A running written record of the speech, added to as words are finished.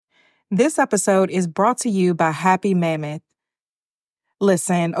This episode is brought to you by Happy Mammoth.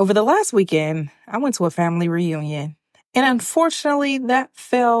 Listen, over the last weekend, I went to a family reunion, and unfortunately, that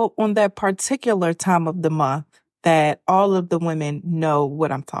fell on that particular time of the month that all of the women know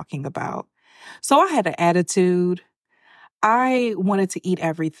what I'm talking about. So I had an attitude. I wanted to eat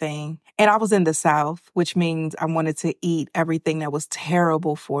everything, and I was in the South, which means I wanted to eat everything that was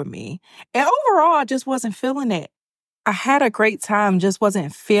terrible for me. And overall, I just wasn't feeling it. I had a great time, just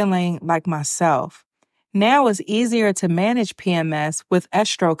wasn't feeling like myself. Now it's easier to manage PMS with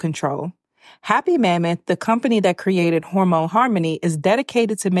estro control. Happy Mammoth, the company that created Hormone Harmony, is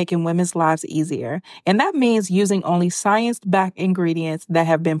dedicated to making women's lives easier. And that means using only science-backed ingredients that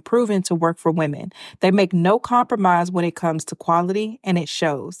have been proven to work for women. They make no compromise when it comes to quality, and it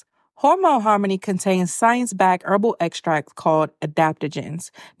shows. Hormone Harmony contains science-backed herbal extracts called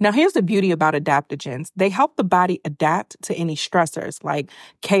adaptogens. Now, here's the beauty about adaptogens. They help the body adapt to any stressors, like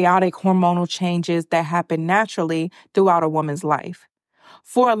chaotic hormonal changes that happen naturally throughout a woman's life.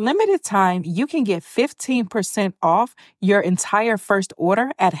 For a limited time, you can get 15% off your entire first order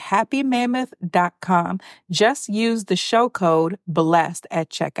at happymammoth.com. Just use the show code BLESSED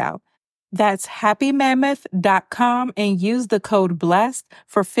at checkout. That's happymammoth.com and use the code BLESSED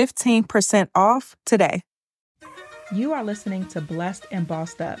for 15% off today. You are listening to Blessed and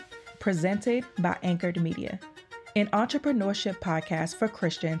Bossed Up, presented by Anchored Media, an entrepreneurship podcast for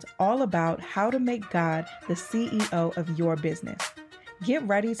Christians all about how to make God the CEO of your business. Get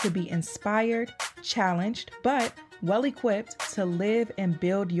ready to be inspired, challenged, but well-equipped to live and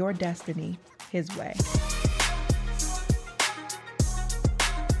build your destiny His way.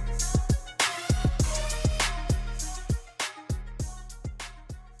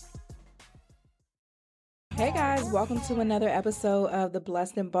 Hey guys, welcome to another episode of the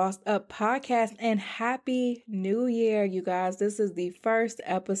Blessed and Bossed Up podcast, and Happy New Year, you guys. This is the first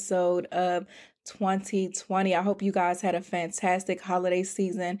episode of 2020. I hope you guys had a fantastic holiday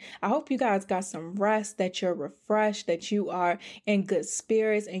season. I hope you guys got some rest, that you're refreshed, that you are in good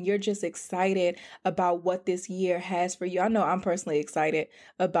spirits, and you're just excited about what this year has for you. I know I'm personally excited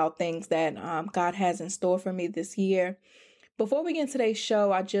about things that God has in store for me this year. Before we get into today's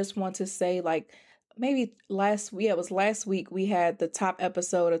show, I just want to say, maybe last week we had the top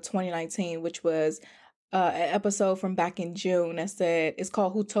episode of 2019, which was an episode from back in June that said, it's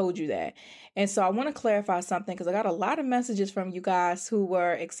called Who Told You That? And so I want to clarify something, because I got a lot of messages from you guys who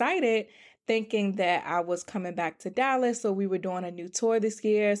were excited, thinking that I was coming back to Dallas, so we were doing a new tour this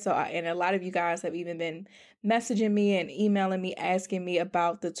year. And a lot of you guys have even been messaging me and emailing me, asking me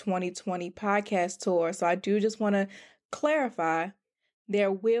about the 2020 podcast tour. So I do just want to clarify,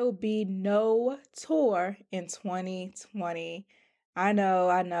 there will be no tour in 2020. I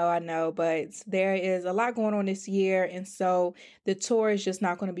know, but there is a lot going on this year, and so the tour is just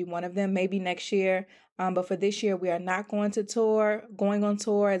not going to be one of them. Maybe next year, but for this year, we are not going on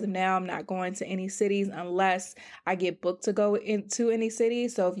tour. As of now, I'm not going to any cities unless I get booked to go into any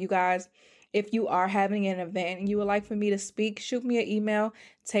cities. So if you are having an event and you would like for me to speak, shoot me an email,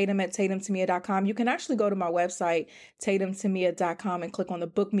 tatum@tatumtamia.com. You can actually go to my website, tatumtamia.com, and click on the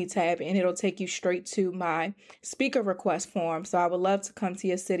Book Me tab, and it'll take you straight to my speaker request form. So I would love to come to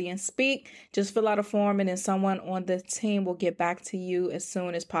your city and speak. Just fill out a form, and then someone on the team will get back to you as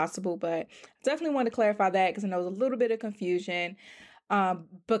soon as possible. But I definitely want to clarify that, because I know there's a little bit of confusion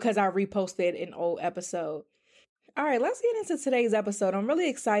because I reposted an old episode. All right, let's get into today's episode. I'm really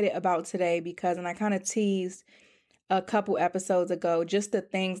excited about today because, and I kind of teased a couple episodes ago, just the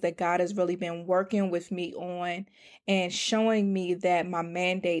things that God has really been working with me on and showing me that my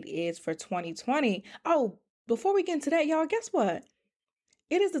mandate is for 2020. Oh, before we get into that, y'all, guess what?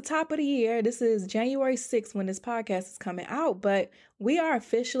 It is the top of the year. This is January 6th when this podcast is coming out, but we are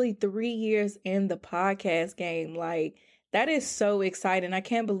officially 3 years in the podcast game. That is so exciting. I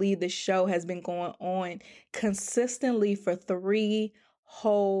can't believe this show has been going on consistently for 3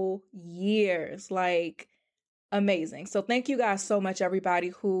 whole years. Amazing. So thank you guys so much, everybody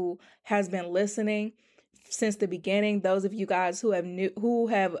who has been listening since the beginning. Those of you guys who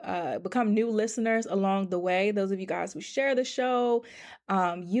have become new listeners along the way. Those of you guys who share the show.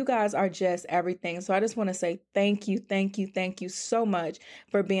 You guys are just everything. So I just want to say thank you so much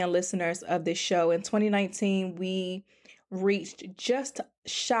for being listeners of this show. In 2019, we reached just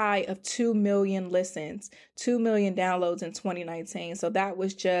shy of 2 million listens, 2 million downloads in 2019. So that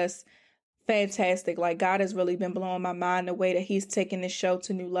was just fantastic. God has really been blowing my mind the way that He's taking this show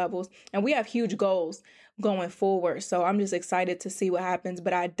to new levels. And we have huge goals going forward. So I'm just excited to see what happens.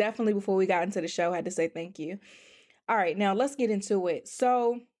 But I definitely, before we got into the show, had to say thank you. All right, now let's get into it.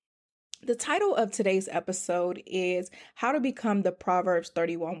 So The title of today's episode is How to Become the Proverbs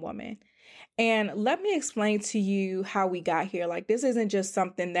 31 Woman. And let me explain to you how we got here. Like, this isn't just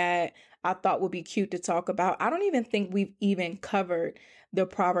something that I thought would be cute to talk about. I don't even think we've even covered the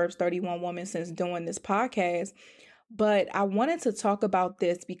Proverbs 31 Woman since doing this podcast. But I wanted to talk about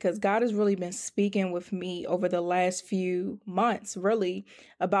this because God has really been speaking with me over the last few months, really,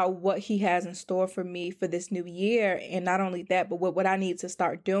 about what He has in store for me for this new year. And not only that, but what I need to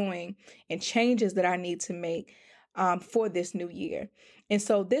start doing and changes that I need to make for this new year. And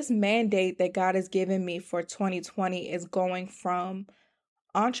so this mandate that God has given me for 2020 is going from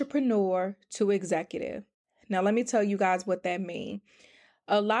entrepreneur to executive. Now, let me tell you guys what that means.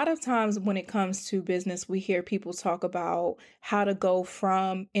 A lot of times when it comes to business, we hear people talk about how to go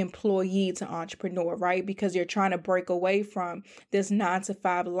from employee to entrepreneur, right? Because you're trying to break away from this 9 to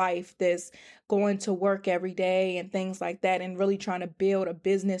 5 life, this going to work every day and things like that, and really trying to build a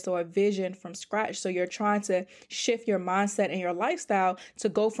business or a vision from scratch. So you're trying to shift your mindset and your lifestyle to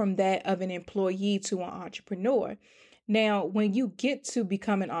go from that of an employee to an entrepreneur. Now, when you get to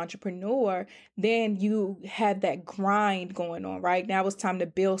become an entrepreneur, then you have that grind going on, right? Now it's time to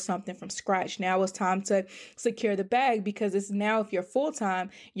build something from scratch. Now it's time to secure the bag, because it's now, if you're full-time,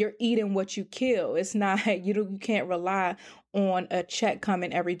 you're eating what you kill. It's not, you can't rely on a check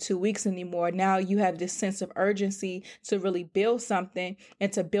coming every 2 weeks anymore. Now you have this sense of urgency to really build something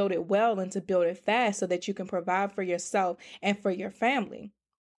and to build it well and to build it fast so that you can provide for yourself and for your family.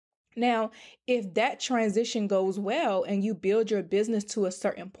 Now, if that transition goes well and you build your business to a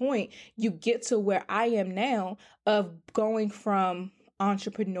certain point, you get to where I am now of going from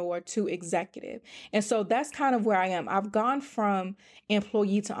entrepreneur to executive. And so that's kind of where I am. I've gone from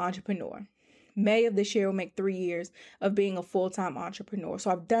employee to entrepreneur. May of this year will make 3 years of being a full-time entrepreneur.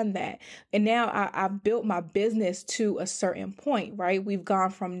 So I've done that. And now I've built my business to a certain point, right? We've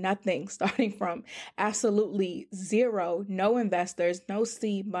gone from nothing, starting from absolutely zero, no investors, no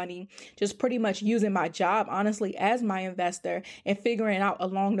seed money, just pretty much using my job, honestly, as my investor, and figuring out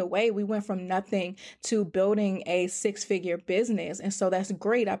along the way, we went from nothing to building a 6-figure business. And so that's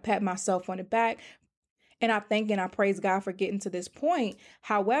great. I pat myself on the back. And I thank and I praise God for getting to this point.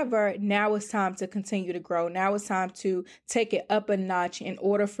 However, now it's time to continue to grow. Now it's time to take it up a notch in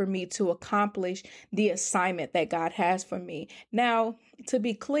order for me to accomplish the assignment that God has for me. Now, to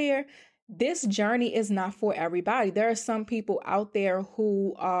be clear, this journey is not for everybody. There are some people out there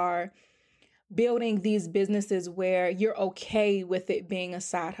who are building these businesses where you're okay with it being a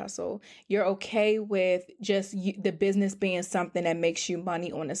side hustle. You're okay with just the business being something that makes you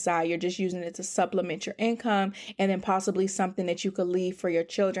money on the side. You're just using it to supplement your income and then possibly something that you could leave for your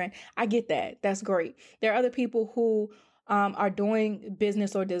children. I get that. That's great. There are other people who are doing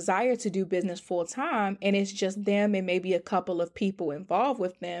business or desire to do business full time, and it's just them and maybe a couple of people involved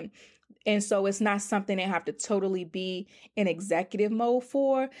with them. And so it's not something they have to totally be in executive mode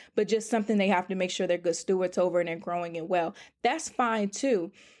for, but just something they have to make sure they're good stewards over and they're growing it well. That's fine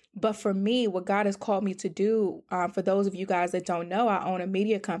too. But for me, what God has called me to do, for those of you guys that don't know, I own a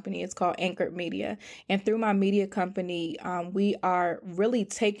media company. It's called Anchored Media. And through my media company, we are really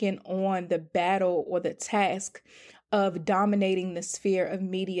taking on the battle or the task of dominating the sphere of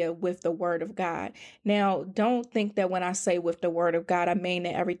media with the Word of God. Now, don't think that when I say with the Word of God, I mean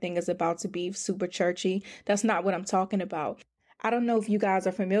that everything is about to be super churchy. That's not what I'm talking about. I don't know if you guys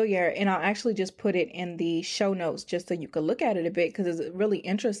are familiar, and I'll actually just put it in the show notes just so you can look at it a bit because it's really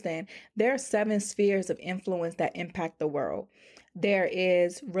interesting. There are 7 spheres of influence that impact the world. There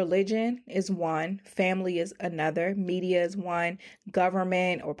is religion is one, family is another, media is one,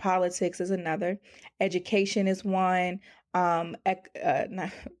 government or politics is another, education is one, not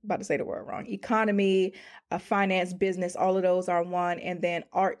about to say the word wrong, economy, finance, business, all of those are one, and then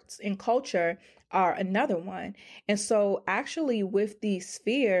arts and culture are another one. And so actually with these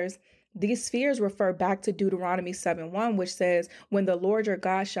spheres refer back to Deuteronomy 7:1, which says, when the Lord your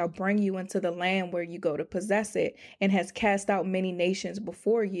God shall bring you into the land where you go to possess it and has cast out many nations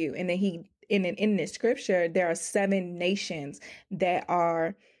before you. And then in this scripture, there are 7 nations that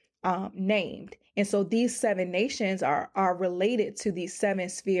are named. And so these 7 nations are related to these 7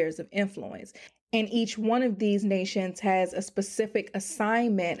 spheres of influence. And each one of these nations has a specific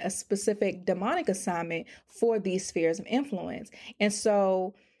assignment, a specific demonic assignment for these spheres of influence. And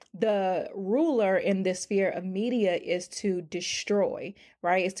so the ruler in this sphere of media is to destroy,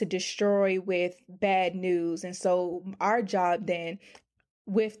 right? It's to destroy with bad news. And so our job then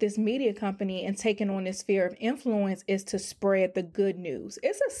with this media company and taking on this sphere of influence is to spread the good news.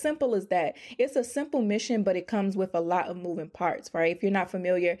 It's as simple as that. It's a simple mission, but it comes with a lot of moving parts, right? If you're not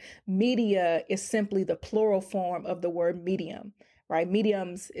familiar, media is simply the plural form of the word medium, right?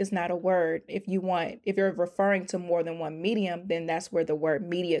 Mediums is not a word. If you're referring to more than one medium, then that's where the word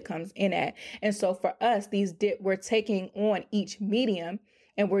media comes in at. And so for us, we're taking on each medium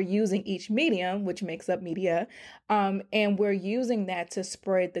and we're using each medium, which makes up media, and we're using that to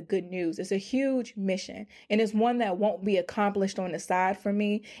spread the good news. It's a huge mission, and it's one that won't be accomplished on the side for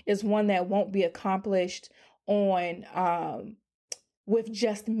me. It's one that won't be accomplished on with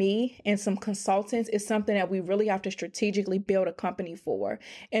just me and some consultants. Is something that we really have to strategically build a company for.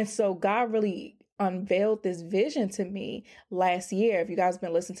 And so God really unveiled this vision to me last year. If you guys have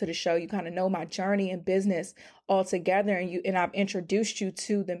been listening to the show, you kind of know my journey in business altogether, and I've introduced you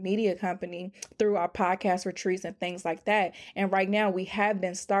to the media company through our podcast retreats and things like that. And right now we have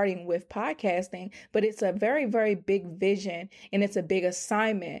been starting with podcasting, but it's a very, very big vision, and it's a big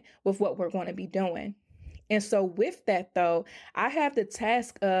assignment with what we're going to be doing. And so with that, though, I have the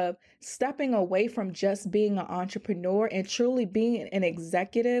task of stepping away from just being an entrepreneur and truly being an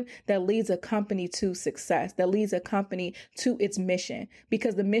executive that leads a company to success, that leads a company to its mission,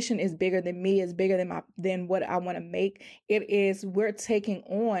 because the mission is bigger than me, is bigger than what I want to make. We're taking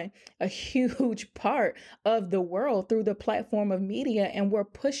on a huge part of the world through the platform of media, and we're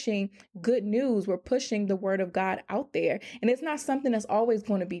pushing good news. We're pushing the word of God out there. And it's not something that's always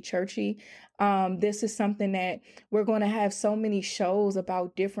going to be churchy. This is something that we're going to have so many shows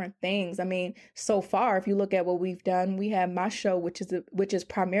about different things. I mean, so far, if you look at what we've done, we have my show, which is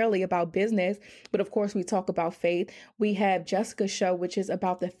primarily about business, but of course we talk about faith. We have Jessica's show, which is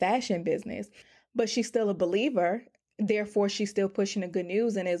about the fashion business, but she's still a believer. Therefore, she's still pushing the good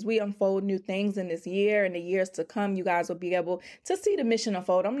news. And as we unfold new things in this year and the years to come, you guys will be able to see the mission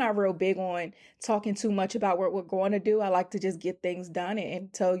unfold. I'm not real big on talking too much about what we're going to do. I like to just get things done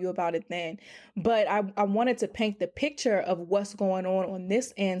and tell you about it then. But I wanted to paint the picture of what's going on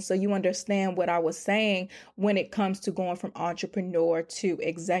this end so you understand what I was saying when it comes to going from entrepreneur to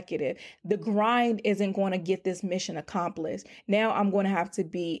executive. The grind isn't going to get this mission accomplished. Now I'm going to have to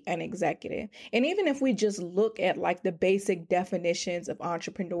be an executive. And even if we just look at like the basic definitions of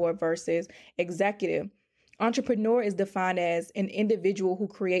entrepreneur versus executive. Entrepreneur is defined as an individual who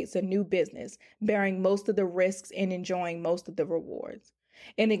creates a new business, bearing most of the risks and enjoying most of the rewards.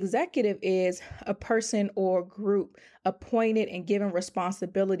 An executive is a person or group appointed and given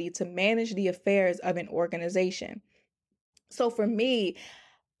responsibility to manage the affairs of an organization. So for me,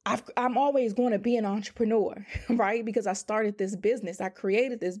 I'm always going to be an entrepreneur, right? Because I started this business, I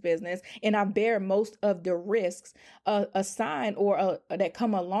created this business, and I bear most of the risks assigned or that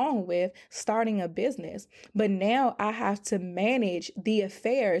come along with starting a business. But now I have to manage the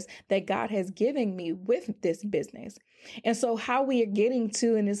affairs that God has given me with this business. And so how we are getting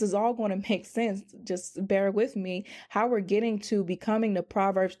to, and this is all going to make sense, just bear with me, how we're getting to becoming the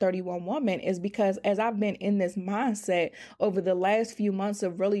Proverbs 31 woman is because as I've been in this mindset over the last few months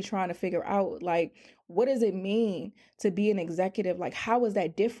of really trying to figure out, like, what does it mean to be an executive? Like, how is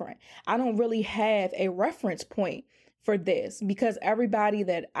that different? I don't really have a reference point for this because everybody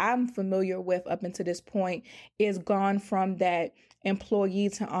that I'm familiar with up until this point is gone from that employee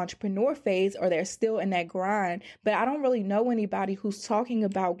to entrepreneur phase, or they're still in that grind. But I don't really know anybody who's talking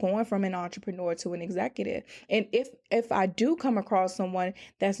about going from an entrepreneur to an executive. And if I do come across someone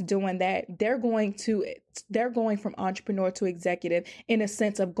that's doing that, they're going from entrepreneur to executive in a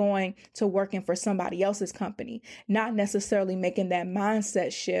sense of going to working for somebody else's company, not necessarily making that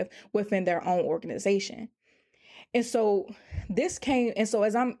mindset shift within their own organization. And so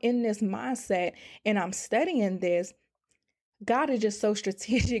as I'm in this mindset and I'm studying this, God is just so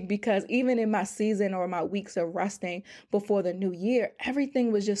strategic because even in my season or my weeks of resting before the new year,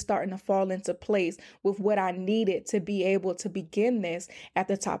 everything was just starting to fall into place with what I needed to be able to begin this at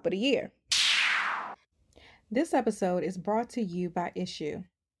the top of the year. This episode is brought to you by Issuu.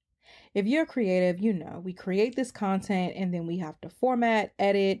 If you're creative, you know, we create this content and then we have to format,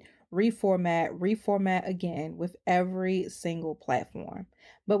 edit, reformat again with every single platform.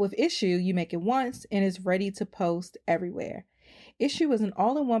 But with Issuu, you make it once and it's ready to post everywhere. Issuu is an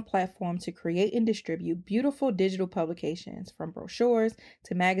all-in-one platform to create and distribute beautiful digital publications, from brochures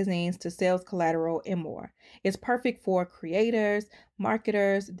to magazines to sales collateral and more. It's perfect for creators,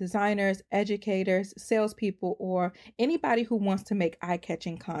 marketers, designers, educators, salespeople, or anybody who wants to make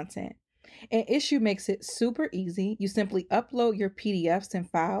eye-catching content. And Issuu makes it super easy. You simply upload your PDFs and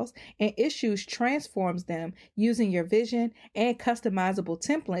files, and Issuu transforms them using your vision and customizable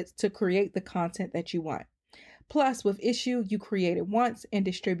templates to create the content that you want. Plus, with Issuu, you create it once and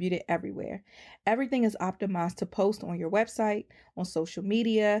distribute it everywhere. Everything is optimized to post on your website, on social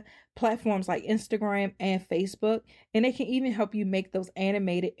media, platforms like Instagram and Facebook, and it can even help you make those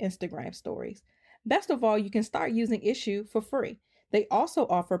animated Instagram stories. Best of all, you can start using Issuu for free. They also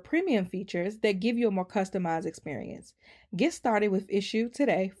offer premium features that give you a more customized experience. Get started with Issue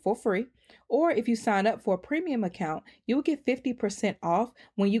today for free, or if you sign up for a premium account, you will get 50% off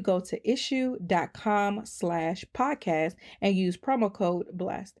when you go to issuu.com/podcast and use promo code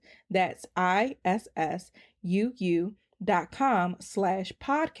BLESSED. That's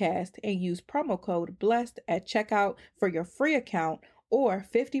issuu.com/podcast and use promo code BLESSED at checkout for your free account or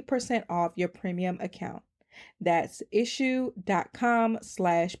 50% off your premium account. That's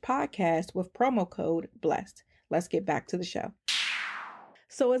issuu.com/podcast with promo code BLESSED. Let's get back to the show.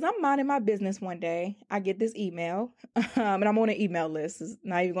 So as I'm minding my business one day, I get this email, and I'm on an email list. It's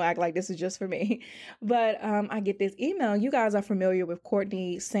not even going to act like this is just for me. But I get this email. You guys are familiar with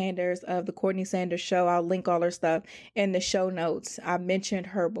Courtney Sanders of The Courtney Sanders Show. I'll link all her stuff in the show notes. I mentioned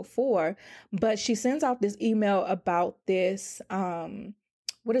her before, but she sends out this email about this,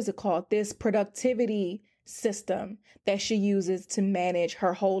 what is it called? This productivity system that she uses to manage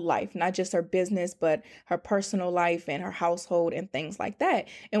her whole life, not just her business, but her personal life and her household and things like that.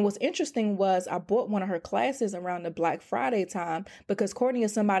 And what's interesting was I bought one of her classes around the Black Friday time because Courtney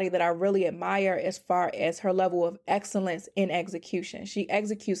is somebody that I really admire as far as her level of excellence in execution. She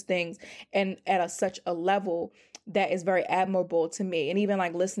executes things and at such a level that is very admirable to me. And even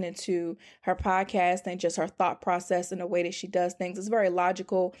like listening to her podcast and just her thought process and the way that she does things is very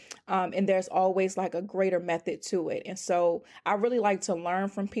logical. And there's always like a greater method to it. And so I really like to learn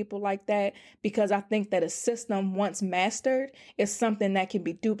from people like that because I think that a system once mastered is something that can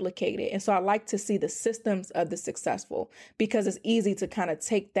be duplicated. And so I like to see the systems of the successful because it's easy to kind of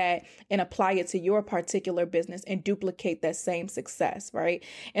take that and apply it to your particular business and duplicate that same success, right?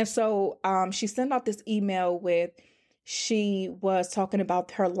 And so she sent out this email with she was talking about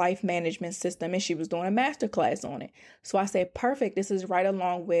her life management system and she was doing a masterclass on it. So I said, perfect. This is right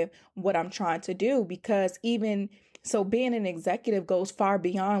along with what I'm trying to do because even so being an executive goes far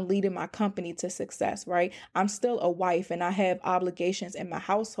beyond leading my company to success, right? I'm still a wife and I have obligations in my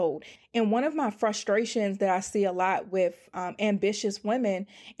household. And one of my frustrations that I see a lot with ambitious women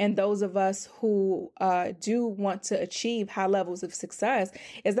and those of us who do want to achieve high levels of success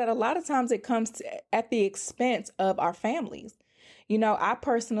is that a lot of times it comes at the expense of our families. You know, I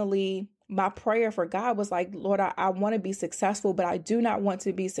personally, my prayer for God was like, Lord, I want to be successful, but I do not want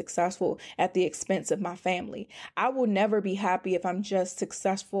to be successful at the expense of my family. I will never be happy if I'm just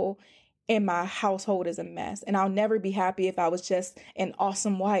successful and my household is a mess. And I'll never be happy if I was just an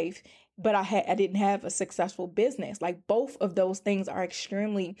awesome wife, but I didn't have a successful business. Like both of those things are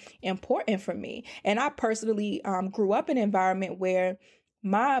extremely important for me. And I personally grew up in an environment where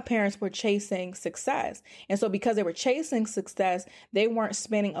my parents were chasing success. And so because they were chasing success, they weren't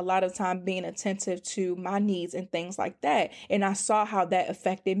spending a lot of time being attentive to my needs and things like that. And I saw how that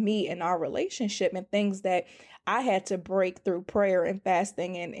affected me in our relationship and things that I had to break through prayer and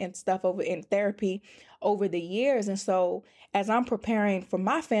fasting and stuff over in therapy over the years. And so as I'm preparing for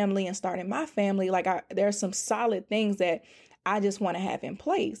my family and starting my family, there's some solid things that I just want to have in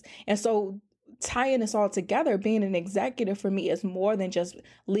place. And so tying this all together, being an executive for me is more than just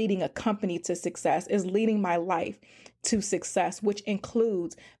leading a company to success, is leading my life to success, which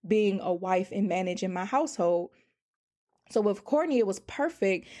includes being a wife and managing my household. So with Courtney, it was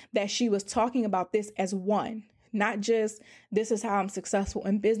perfect that she was talking about this as one. Not just this is how I'm successful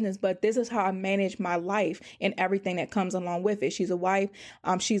in business, but this is how I manage my life and everything that comes along with it. She's a wife,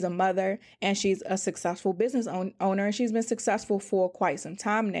 she's a mother, and she's a successful business owner, and she's been successful for quite some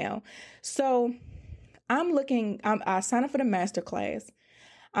time now. So I signed up for the master class.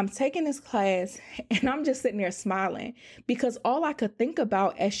 I'm taking this class and I'm just sitting there smiling because all I could think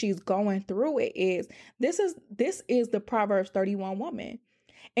about as she's going through it is this is the Proverbs 31 woman.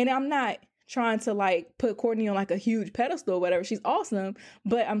 And I'm not trying to put Courtney on a huge pedestal or whatever. She's awesome.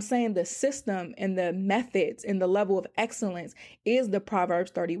 But I'm saying the system and the methods and the level of excellence is the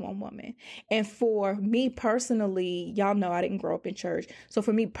Proverbs 31 woman. And for me personally, y'all know I didn't grow up in church. So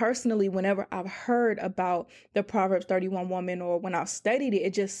for me personally, whenever I've heard about the Proverbs 31 woman or when I studied it,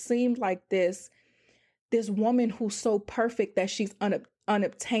 it just seemed like this woman who's so perfect that she's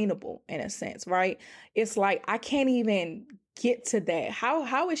unobtainable in a sense, right? It's like, I can't even get to that.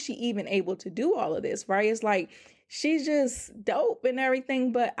 How is she even able to do all of this, right? It's like she's just dope and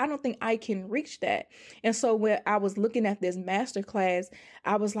everything, but I don't think I can reach that. And so when I was looking at this masterclass,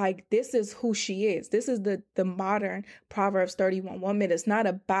 I was like, this is who she is. This is the modern Proverbs 31 woman. It's not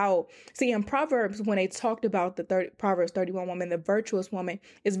about, in Proverbs, when they talked about the Proverbs 31 woman, the virtuous woman,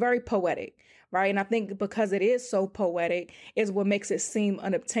 is very poetic, right? And I think because it is so poetic is what makes it seem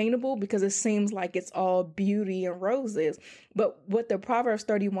unobtainable, because it seems like it's all beauty and roses. But what the Proverbs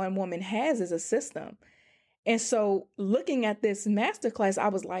 31 woman has is a system. And so looking at this masterclass, I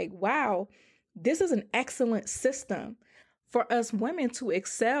was like, wow, this is an excellent system for us women to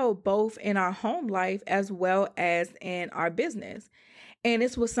excel both in our home life as well as in our business. And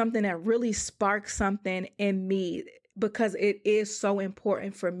this was something that really sparked something in me because it is so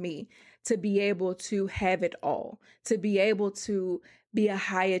important for me to be able to have it all, to be able to be a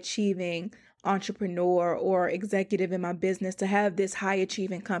high achieving entrepreneur or executive in my business, to have this high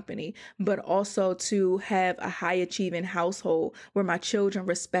achieving company, but also to have a high achieving household where my children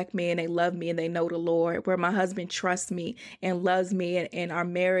respect me and they love me and they know the Lord, where my husband trusts me and loves me, and our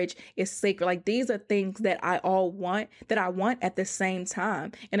marriage is sacred. Like, these are things that I want at the same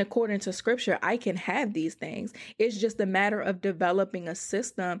time. And according to scripture, I can have these things. It's just a matter of developing a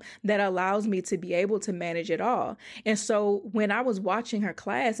system that allows me to be able to manage it all. And so when I was watching her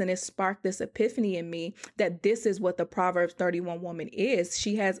class, and it sparked this epiphany in me that this is what the Proverbs 31 woman is.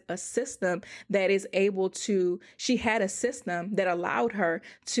 She has a system that is able to, she had a system that allowed her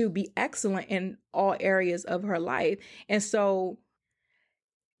to be excellent in all areas of her life. And so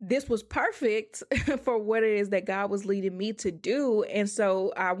this was perfect for what it is that God was leading me to do. And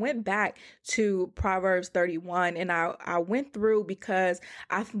so I went back to Proverbs 31 and I went through because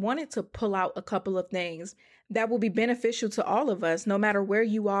I wanted to pull out a couple of things that will be beneficial to all of us, no matter where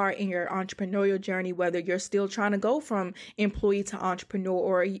you are in your entrepreneurial journey, whether you're still trying to go from employee to entrepreneur,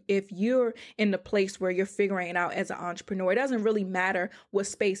 or if you're in the place where you're figuring it out as an entrepreneur. It doesn't really matter what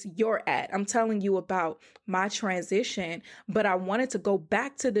space you're at. I'm telling you about my transition, but I wanted to go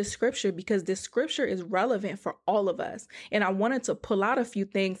back to this scripture because this scripture is relevant for all of us. And I wanted to pull out a few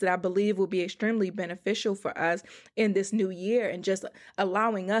things that I believe will be extremely beneficial for us in this new year and just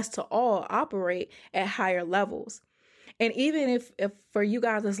allowing us to all operate at higher levels. And even if for you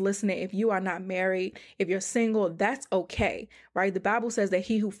guys that's listening, if you are not married, if you're single, that's okay, right? The Bible says that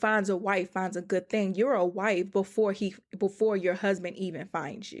he who finds a wife finds a good thing. You're a wife before your husband even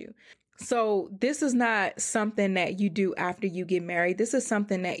finds you. So this is not something that you do after you get married. This is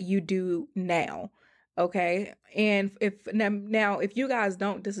something that you do now. Okay. And if you guys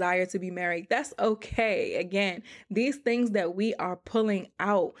don't desire to be married, that's okay. Again, these things that we are pulling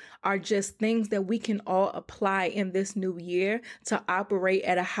out are just things that we can all apply in this new year to operate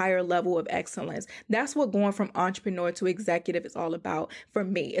at a higher level of excellence. That's what going from entrepreneur to executive is all about for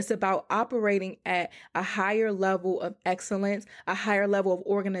me. It's about operating at a higher level of excellence, a higher level of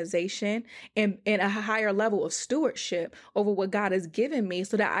organization, and a higher level of stewardship over what God has given me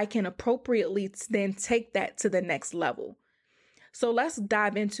so that I can appropriately then take that to the next level. So let's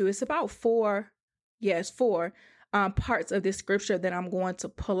dive into it's about four parts of this scripture that I'm going to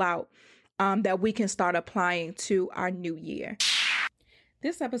pull out that we can start applying to our new year.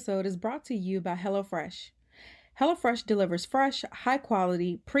 This episode is brought to you by HelloFresh. HelloFresh delivers fresh,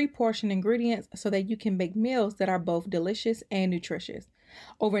 high-quality, pre-portioned ingredients so that you can make meals that are both delicious and nutritious.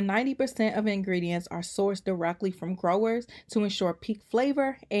 Over 90% of ingredients are sourced directly from growers to ensure peak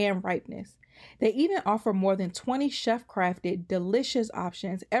flavor and ripeness. They even offer more than 20 chef-crafted, delicious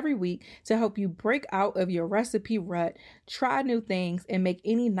options every week to help you break out of your recipe rut, try new things, and make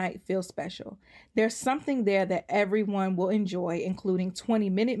any night feel special. There's something there that everyone will enjoy, including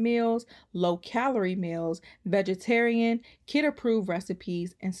 20-minute meals, low-calorie meals, vegetarian, kid-approved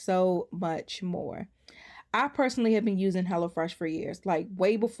recipes, and so much more. I personally have been using HelloFresh for years, like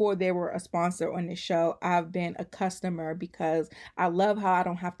way before they were a sponsor on this show. I've been a customer because I love how I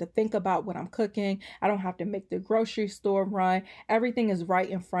don't have to think about what I'm cooking. I don't have to make the grocery store run. Everything is right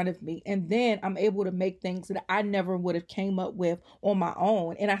in front of me. And then I'm able to make things that I never would have came up with on my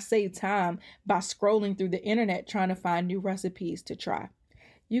own. And I save time by scrolling through the internet trying to find new recipes to try.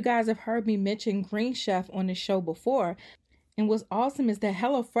 You guys have heard me mention Green Chef on the show before. And what's awesome is that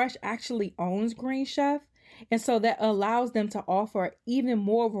HelloFresh actually owns Green Chef. And so that allows them to offer even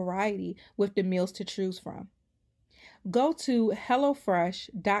more variety with the meals to choose from. Go to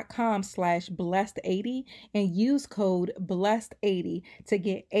HelloFresh.com/blessed80 and use code blessed80 to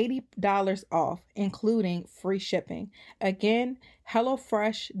get $80 off, including free shipping. Again,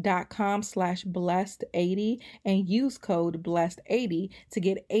 HelloFresh.com/blessed80 and use code blessed80 to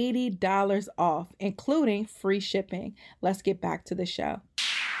get $80 off, including free shipping. Let's get back to the show.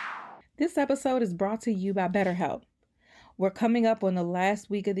 This episode is brought to you by BetterHelp. We're coming up on the last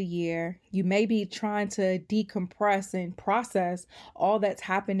week of the year. You may be trying to decompress and process all that's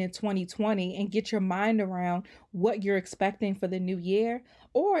happened in 2020 and get your mind around what you're expecting for the new year,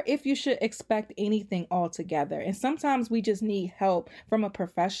 or if you should expect anything altogether. And sometimes we just need help from a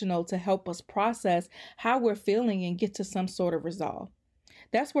professional to help us process how we're feeling and get to some sort of resolve.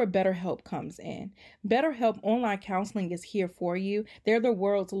 That's where BetterHelp comes in. BetterHelp Online Counseling is here for you. They're the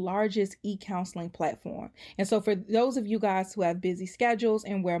world's largest e-counseling platform. And so for those of you guys who have busy schedules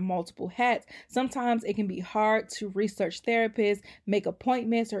and wear multiple hats, sometimes it can be hard to research therapists, make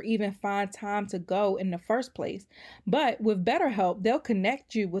appointments, or even find time to go in the first place. But with BetterHelp, they'll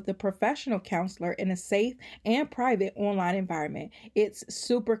connect you with a professional counselor in a safe and private online environment. It's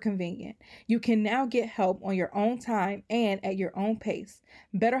super convenient. You can now get help on your own time and at your own pace.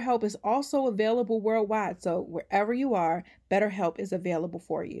 BetterHelp is also available worldwide, so wherever you are, BetterHelp is available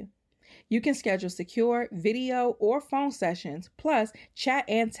for you. You can schedule secure video or phone sessions, plus chat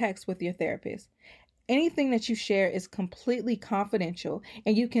and text with your therapist. Anything that you share is completely confidential,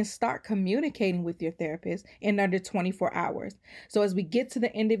 and you can start communicating with your therapist in under 24 hours. So as we get to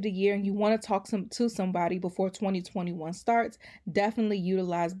the end of the year and you want to talk to somebody before 2021 starts, definitely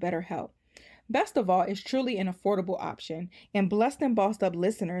utilize BetterHelp. Best of all, it's truly an affordable option, and Blessed and Bossed Up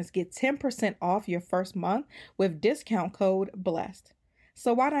listeners get 10% off your first month with discount code BLESSED.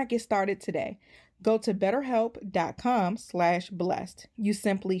 So why not get started today? Go to betterhelp.com/blessed. You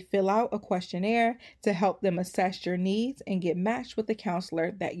simply fill out a questionnaire to help them assess your needs and get matched with a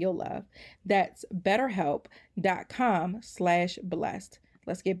counselor that you'll love. That's betterhelp.com/blessed.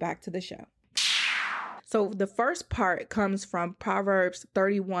 Let's get back to the show. So the first part comes from Proverbs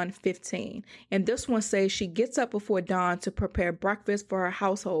 31:15. And this one says she gets up before dawn to prepare breakfast for her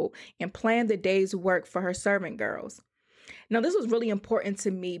household and plan the day's work for her servant girls. Now, this was really important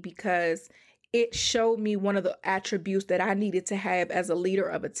to me because it showed me one of the attributes that I needed to have as a leader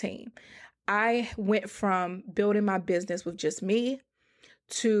of a team. I went from building my business with just me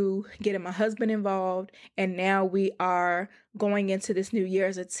to getting my husband involved. And now we are going into this new year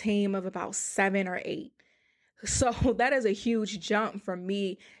as a team of about 7 or 8. So that is a huge jump from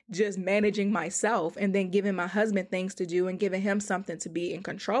me just managing myself and then giving my husband things to do and giving him something to be in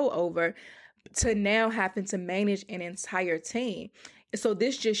control over, to now having to manage an entire team. So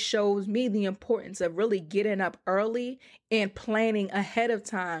this just shows me the importance of really getting up early and planning ahead of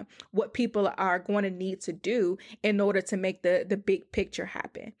time what people are going to need to do in order to make the big picture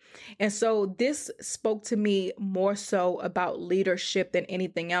happen. And so this spoke to me more so about leadership than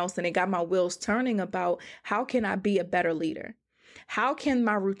anything else. And it got my wheels turning about how can I be a better leader? How can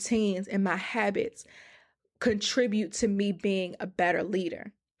my routines and my habits contribute to me being a better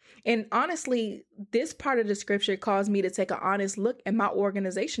leader? And honestly, this part of the scripture caused me to take an honest look at my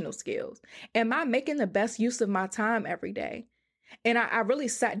organizational skills. Am I making the best use of my time every day? And I really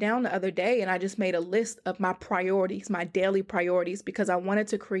sat down the other day and I just made a list of my priorities, my daily priorities, because I wanted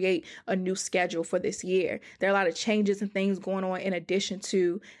to create a new schedule for this year. There are a lot of changes and things going on in addition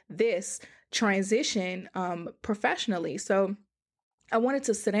to this transition professionally. So I wanted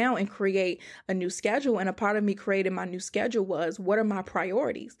to sit down and create a new schedule. And a part of me creating my new schedule was, what are my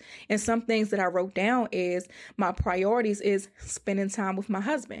priorities? And some things that I wrote down is my priorities is spending time with my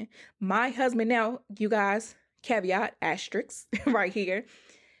husband. My husband now, you guys, caveat, asterisk right here.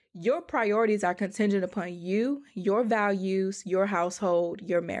 Your priorities are contingent upon you, your values, your household,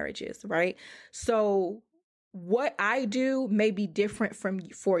 your marriages, right? So what I do may be different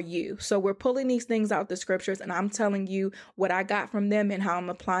for you. So we're pulling these things out the scriptures and I'm telling you what I got from them and how I'm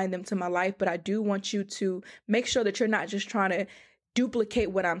applying them to my life. But I do want you to make sure that you're not just trying to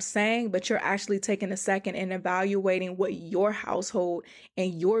duplicate what I'm saying, but you're actually taking a second and evaluating what your household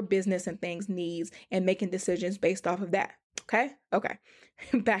and your business and things needs and making decisions based off of that. Okay.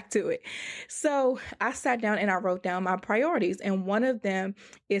 Back to it. So I sat down and I wrote down my priorities. And one of them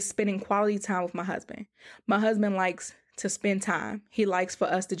is spending quality time with my husband. My husband likes to spend time. He likes for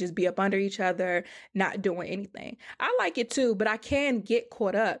us to just be up under each other, not doing anything. I like it too, but I can get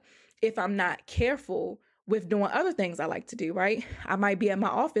caught up if I'm not careful with doing other things I like to do, right? I might be at my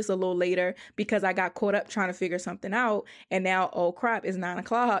office a little later because I got caught up trying to figure something out. And now, oh crap, it's 9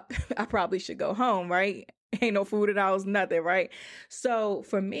 o'clock. I probably should go home, right? Ain't no food in the house, nothing, right? So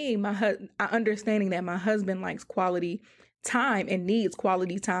for me, understanding that my husband likes quality time and needs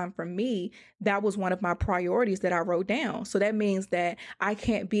quality time from me, that was one of my priorities that I wrote down. So that means that I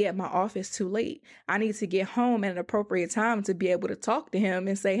can't be at my office too late. I need to get home at an appropriate time to be able to talk to him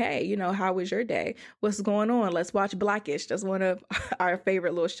and say, hey, how was your day? What's going on? Let's watch Blackish. That's one of our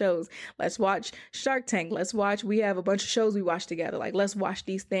favorite little shows. Let's watch Shark Tank. We have a bunch of shows we watch together. Like, let's watch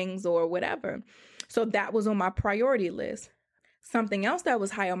these things or whatever. So that was on my priority list. Something else that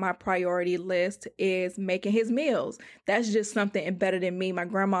was high on my priority list is making his meals. That's just something embedded in me. My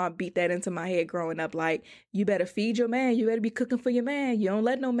grandma beat that into my head growing up. Like, you better feed your man. You better be cooking for your man. You don't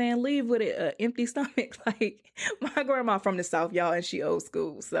let no man leave with an empty stomach. Like, my grandma from the South, y'all, and she old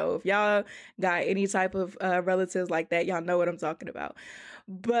school. So if y'all got any type of relatives like that, y'all know what I'm talking about.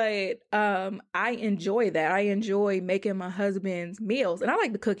 But I enjoy that. I enjoy making my husband's meals, and I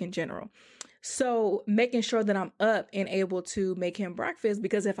like to cook in general. So making sure that I'm up and able to make him breakfast,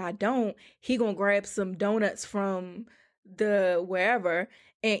 because if I don't, he gonna grab some donuts from the wherever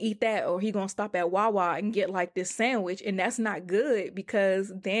and eat that, or he gonna stop at Wawa and get like this sandwich, and that's not good,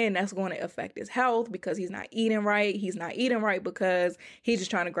 because then that's going to affect his health, because he's not eating right. He's not eating right because he's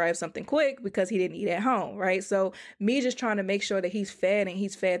just trying to grab something quick because he didn't eat at home, right? So me just trying to make sure that he's fed and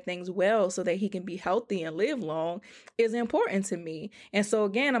he's fed things well so that he can be healthy and live long is important to me. And so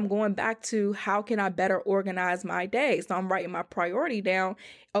again, I'm going back to how can I better organize my day? So I'm writing my priority down.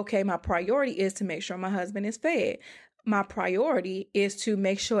 Okay, my priority is to make sure my husband is fed. My priority is to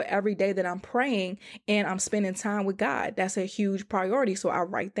make sure every day that I'm praying and I'm spending time with God. That's a huge priority. So I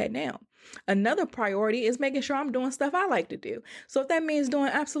write that down. Another priority is making sure I'm doing stuff I like to do. So if that means doing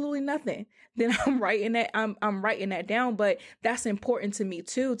absolutely nothing, then I'm writing that down. But that's important to me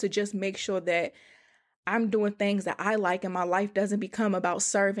too, to just make sure that I'm doing things that I like and my life doesn't become about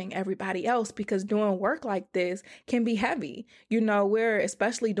serving everybody else, because doing work like this can be heavy. We're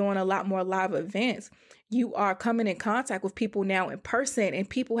especially doing a lot more live events. You are coming in contact with people now in person, and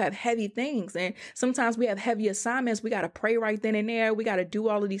people have heavy things. And sometimes we have heavy assignments. We got to pray right then and there. We got to do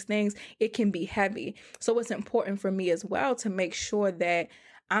all of these things. It can be heavy. So it's important for me as well to make sure that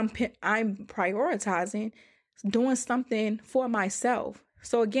I'm prioritizing doing something for myself.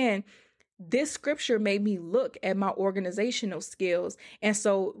 So again, this scripture made me look at my organizational skills. And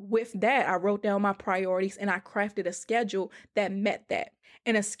so with that, I wrote down my priorities and I crafted a schedule that met that,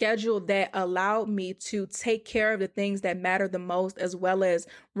 and a schedule that allowed me to take care of the things that matter the most, as well as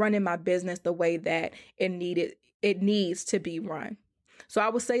running my business the way that it needs to be run. So I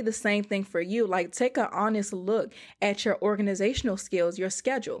would say the same thing for you. Like, take an honest look at your organizational skills, your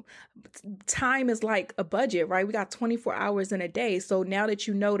schedule. Time is like a budget, right? We got 24 hours in a day. So now that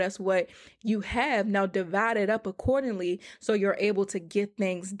you know that's what you have, now divide it up accordingly so you're able to get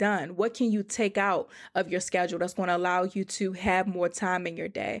things done. What can you take out of your schedule that's going to allow you to have more time in your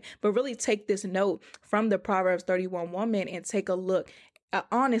day? But really take this note from the Proverbs 31 woman and take an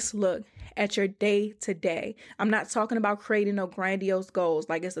honest look at your day to day. I'm not talking about creating no grandiose goals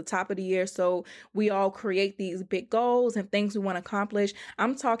like it's the top of the year, so we all create these big goals and things we want to accomplish.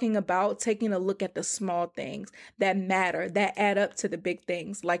 I'm talking about taking a look at the small things that matter, that add up to the big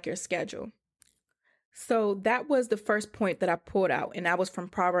things, like your schedule. So that was the first point that I pulled out, and that was from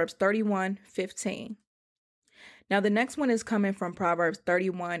Proverbs 31:15. Now, the next one is coming from Proverbs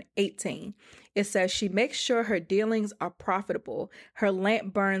 31:18. It says, she makes sure her dealings are profitable. Her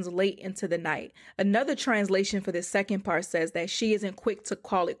lamp burns late into the night. Another translation for the second part says that she isn't quick to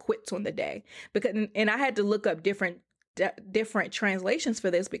call it quits on the day. And I had to look up different translations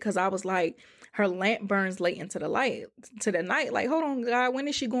for this, because I was like, her lamp burns late into the night. Like, hold on, God, when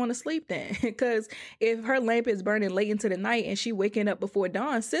is she going to sleep then? Because if her lamp is burning late into the night and she waking up before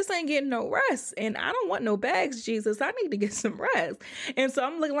dawn, sis ain't getting no rest. And I don't want no bags, Jesus. I need to get some rest. And so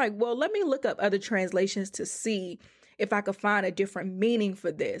I'm looking like, well, let me look up other translations to see if I could find a different meaning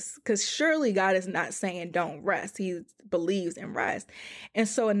for this, because surely God is not saying don't rest. He believes in rest. And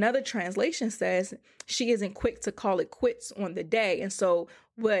so another translation says she isn't quick to call it quits on the day. And so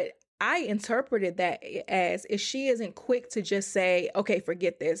what I interpreted that as is she isn't quick to just say, okay,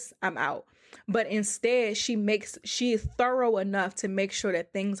 forget this, I'm out. But instead, she is thorough enough to make sure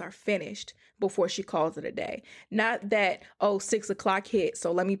that things are finished before she calls it a day. Not that, 6 o'clock hit,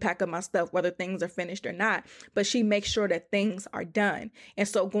 so let me pack up my stuff, whether things are finished or not. But she makes sure that things are done. And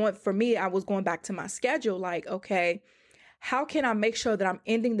so for me, I was going back to my schedule, like, okay, how can I make sure that I'm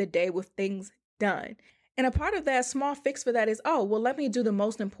ending the day with things done? And a part of that small fix for that is, let me do the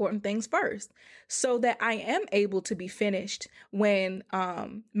most important things first so that I am able to be finished when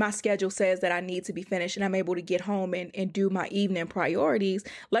my schedule says that I need to be finished, and I'm able to get home and do my evening priorities.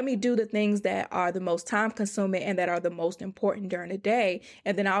 Let me do the things that are the most time consuming and that are the most important during the day.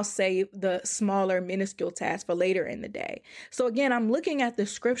 And then I'll save the smaller, minuscule tasks for later in the day. So again, I'm looking at the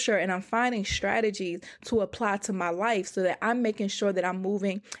scripture and I'm finding strategies to apply to my life so that I'm making sure that I'm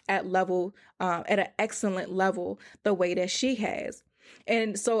moving at an excellent level, the way that she has.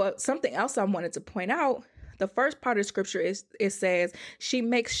 And so something else I wanted to point out, The first part of scripture is, it says, she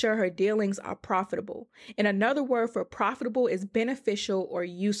makes sure her dealings are profitable. And another word for profitable is beneficial or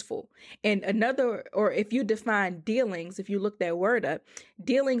useful. And another, or if you define dealings, if you look that word up,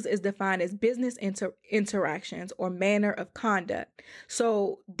 dealings is defined as business interactions or manner of conduct.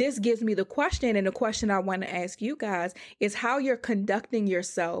 So this gives me the question, and the question I want to ask you guys is how you're conducting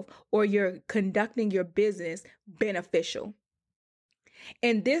yourself or you're conducting your business beneficial.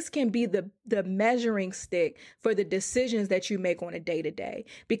 And this can be the measuring stick for the decisions that you make on a day-to-day,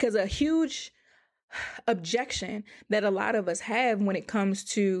 because a huge objection that a lot of us have when it comes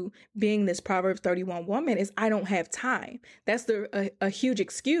to being this Proverbs 31 woman is, I don't have time. That's a huge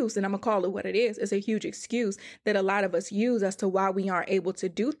excuse, and I'm gonna call it what it is. It's a huge excuse that a lot of us use as to why we aren't able to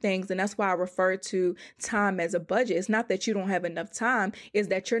do things. And that's why I refer to time as a budget. It's not that you don't have enough time, it's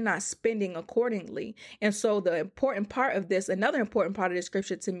that you're not spending accordingly. And so the important part of this, another important part of the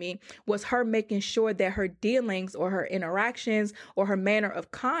scripture to me, was her making sure that her dealings or her interactions or her manner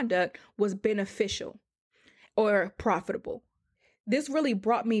of conduct was beneficial or profitable. This really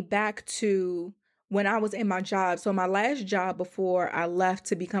brought me back to when I was in my job. So my last job before I left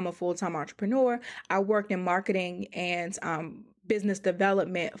to become a full-time entrepreneur, I worked in marketing and business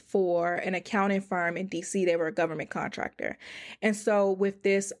development for an accounting firm in DC. They were a government contractor. And so with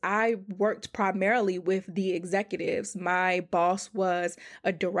this, I worked primarily with the executives. My boss was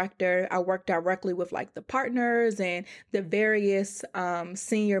a director. I worked directly with like the partners and the various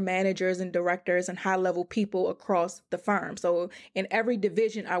senior managers and directors and high-level people across the firm. So in every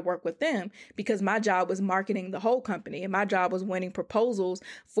division, I worked with them because my job was marketing the whole company, and my job was winning proposals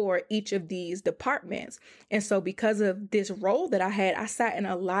for each of these departments. And so because of this role that I sat in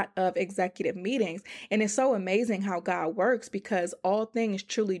a lot of executive meetings, and it's so amazing how God works, because all things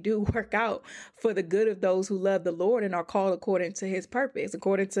truly do work out for the good of those who love the Lord and are called according to his purpose,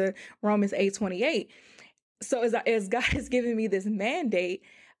 according to Romans 8:28. So as God has given me this mandate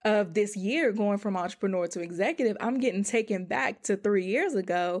of this year going from entrepreneur to executive, I'm getting taken back to 3 years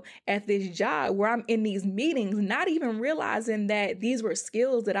ago at this job where I'm in these meetings, not even realizing that these were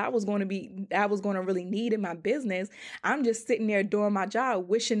skills that I was going to really need in my business. I'm just sitting there doing my job,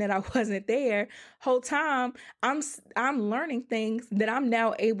 wishing that I wasn't there. Whole time I'm learning things that I'm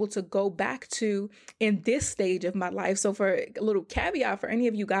now able to go back to in this stage of my life. So for a little caveat for any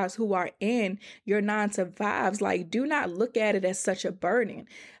of you guys who are in your 9-to-5s, like, do not look at it as such a burden.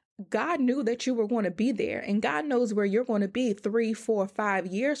 God knew that you were going to be there, and God knows where you're going to be 3, 4, 5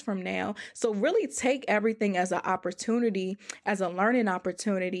 years from now. So really take everything as an opportunity, as a learning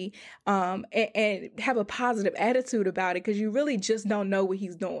opportunity, and have a positive attitude about it, because you really just don't know what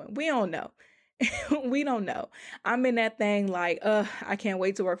he's doing. We don't know. We don't know. I'm in that thing like, I can't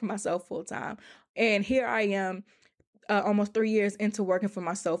wait to work for myself full time. And here I am, almost 3 years into working for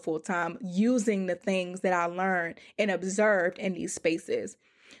myself full time, using the things that I learned and observed in these spaces.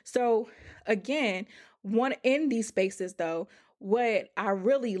 So again, in these spaces though, what I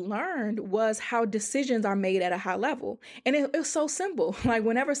really learned was how decisions are made at a high level. And it was so simple. Like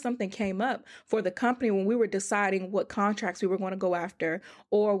whenever something came up for the company, when we were deciding what contracts we were going to go after,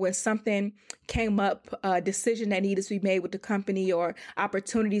 or when something came up, a decision that needed to be made with the company, or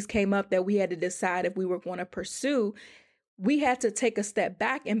opportunities came up that we had to decide if we were going to pursue, we had to take a step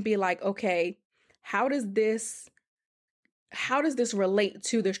back and be like, okay, how does this relate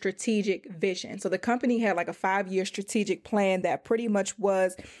to the strategic vision? So the company had like a 5-year strategic plan that pretty much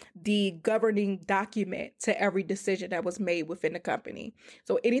was the governing document to every decision that was made within the company.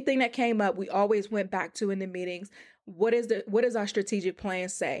 So anything that came up, we always went back to in the meetings. What does our strategic plan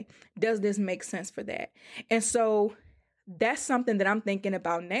say? Does this make sense for that? And so that's something that I'm thinking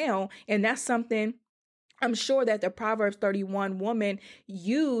about now. And that's something I'm sure that the Proverbs 31 woman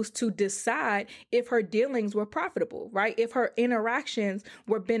used to decide if her dealings were profitable, right? If her interactions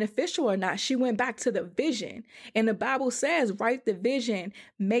were beneficial or not. She went back to the vision. And the Bible says, write the vision,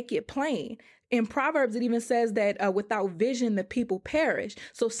 make it plain. In Proverbs, it even says that without vision, the people perish.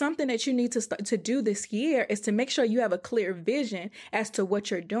 So something that you need to start to do this year is to make sure you have a clear vision as to what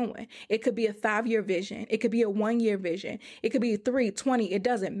you're doing. It could be a 5-year vision. It could be a 1-year vision. It could be 3, 20. It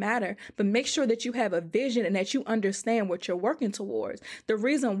doesn't matter. But make sure that you have a vision and that you understand what you're working towards. The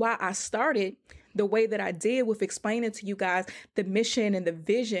reason why I started the way that I did with explaining to you guys the mission and the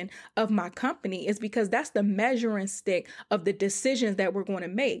vision of my company is because that's the measuring stick of the decisions that we're going to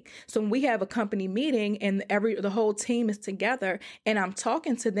make. So when we have a company meeting and the whole team is together and I'm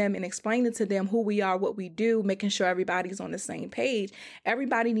talking to them and explaining to them who we are, what we do, making sure everybody's on the same page,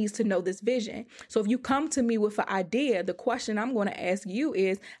 everybody needs to know this vision. So if you come to me with an idea, the question I'm going to ask you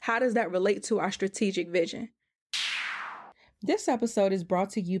is, how does that relate to our strategic vision? This episode is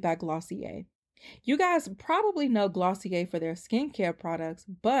brought to you by Glossier. You guys probably know Glossier for their skincare products,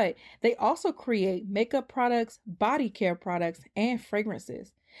 but they also create makeup products, body care products, and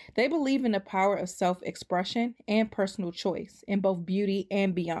fragrances. They believe in the power of self expression and personal choice in both beauty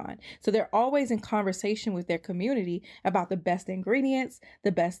and beyond. So they're always in conversation with their community about the best ingredients,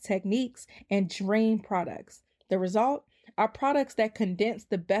 the best techniques, and dream products. The result are products that condense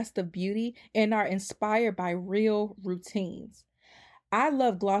the best of beauty and are inspired by real routines. I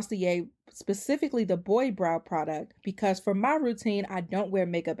love Glossier, specifically the Boy Brow product, because for my routine, I don't wear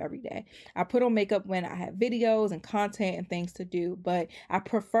makeup every day. I put on makeup when I have videos and content and things to do, but I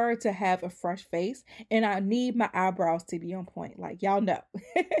prefer to have a fresh face and I need my eyebrows to be on point. Like y'all know,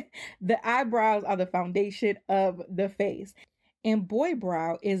 the eyebrows are the foundation of the face. And Boy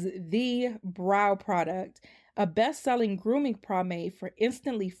Brow is the brow product, a best-selling grooming pomade for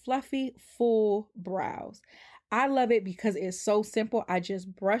instantly fluffy, full brows. I love it because it's so simple. I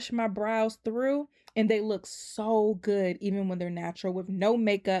just brush my brows through and they look so good even when they're natural with no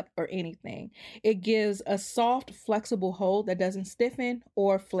makeup or anything. It gives a soft, flexible hold that doesn't stiffen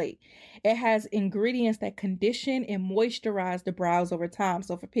or flake. It has ingredients that condition and moisturize the brows over time.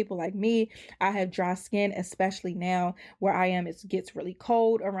 So for people like me, I have dry skin, especially now where I am. It gets really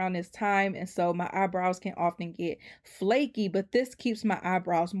cold around this time. And so my eyebrows can often get flaky, but this keeps my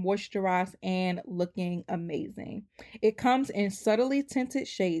eyebrows moisturized and looking amazing. It comes in subtly tinted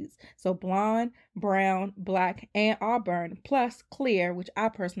shades. So blonde, brown, black, and auburn, plus clear, which I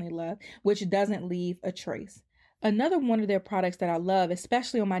personally love, which doesn't leave a trace. Another one of their products that I love,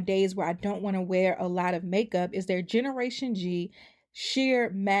 especially on my days where I don't want to wear a lot of makeup, is their Generation G Sheer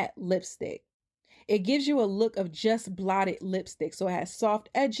Matte Lipstick. It gives you a look of just blotted lipstick. So it has soft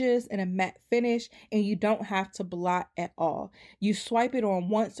edges and a matte finish, and you don't have to blot at all. You swipe it on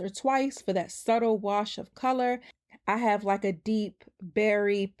once or twice for that subtle wash of color. I have like a deep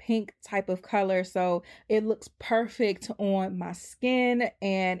berry pink type of color, so it looks perfect on my skin.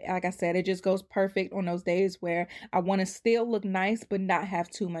 And like I said, it just goes perfect on those days where I want to still look nice but not have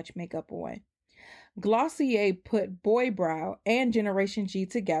too much makeup on. Glossier put Boy Brow and Generation G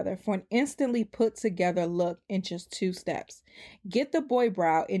together for an instantly put together look in just 2 steps. Get the Boy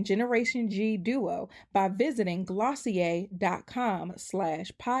Brow and Generation G duo by visiting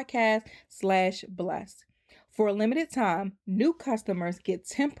glossier.com/podcast/blessed. For a limited time, new customers get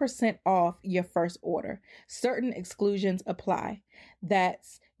 10% off your first order. Certain exclusions apply.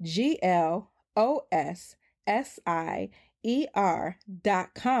 That's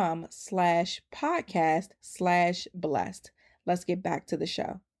glossier.com/podcast/blessed. Let's get back to the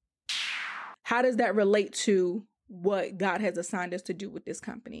show. How does that relate to what God has assigned us to do with this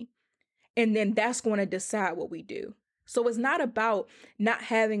company? And then that's going to decide what we do. So it's not about not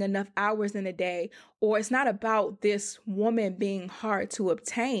having enough hours in a day, or it's not about this woman being hard to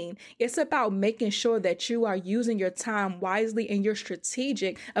obtain. It's about making sure that you are using your time wisely and you're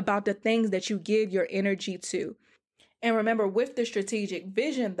strategic about the things that you give your energy to. And remember, with the strategic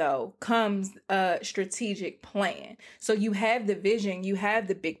vision, though, comes a strategic plan. So you have the vision, you have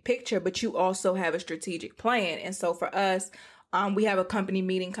the big picture, but you also have a strategic plan. And so for us, we have a company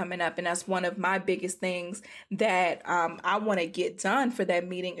meeting coming up, and that's one of my biggest things that I want to get done for that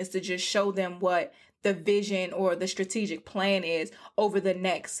meeting is to just show them what the vision or the strategic plan is over the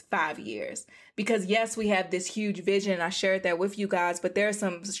next 5 years. Because yes, we have this huge vision, and I shared that with you guys, but there are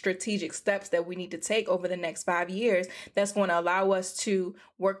some strategic steps that we need to take over the next 5 years that's going to allow us to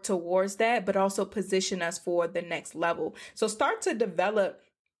work towards that, but also position us for the next level. So start to develop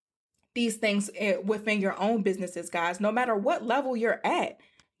these things within your own businesses, guys. No matter what level you're at,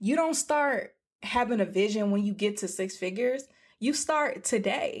 you don't start having a vision when you get to 6 figures. You start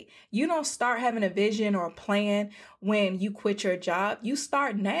today. You don't start having a vision or a plan when you quit your job. You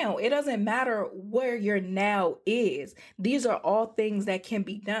start now. It doesn't matter where your now is. These are all things that can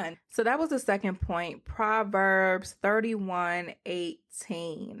be done. So that was the second point, Proverbs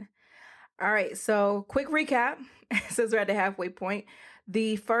 31:18. All right, so quick recap, since we're at the halfway point.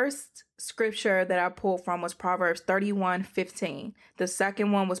 The first scripture that I pulled from was Proverbs 31:15. The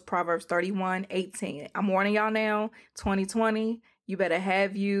second one was Proverbs 31:18. I'm warning y'all now, 2020, you better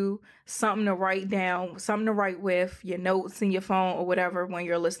have you something to write down, something to write with, your notes in your phone or whatever when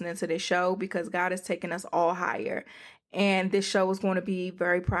you're listening to this show, because God is taking us all higher. And this show is going to be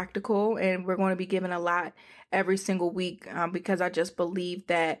very practical, and we're going to be given a lot every single week because I just believe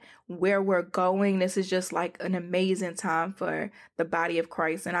that where we're going, this is just like an amazing time for the body of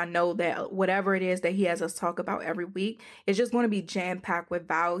Christ. And I know that whatever it is that he has us talk about every week, it's just going to be jam-packed with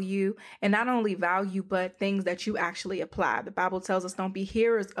value, and not only value, but things that you actually apply. The Bible tells us don't be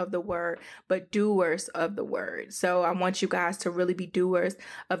hearers of the word, but doers of the word. So I want you guys to really be doers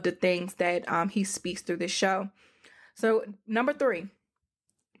of the things that he speaks through this show. So number 3,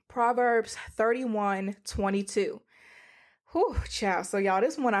 Proverbs 31:22. Whew, child. So y'all,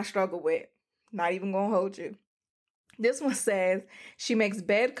 this one I struggle with. Not even gonna hold you. This one says, she makes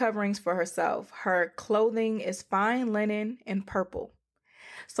bed coverings for herself. Her clothing is fine linen and purple.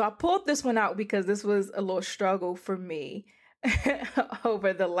 So I pulled this one out because this was a little struggle for me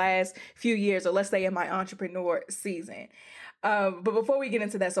over the last few years, or let's say in my entrepreneur season. But before we get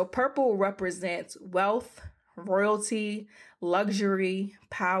into that, so purple represents wealth, royalty, luxury,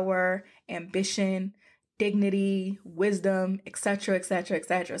 power, ambition, dignity, wisdom, etc., etc.,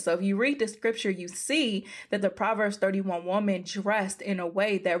 etc. So if you read the scripture, you see that the Proverbs 31 woman dressed in a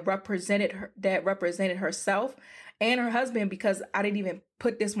way that represented herself and her husband, because I didn't even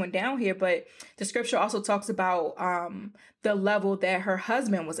put this one down here, but the scripture also talks about the level that her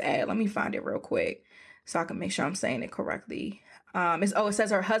husband was at. Let me find it real quick so I can make sure I'm saying it correctly. It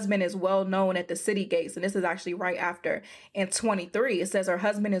says her husband is well known at the city gates. And this is actually right after in 23. It says her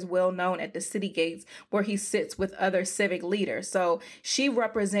husband is well known at the city gates where he sits with other civic leaders. So she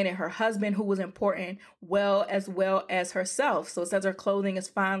represented her husband, who was important, as well as herself. So it says her clothing is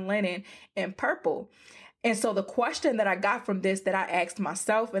fine linen and purple. And so the question that I got from this, that I asked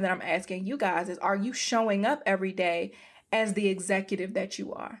myself and that I'm asking you guys, is, are you showing up every day as the executive that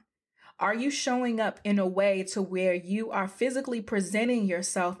you are? Are you showing up in a way to where you are physically presenting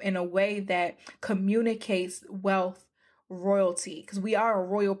yourself in a way that communicates wealth, royalty? Because we are a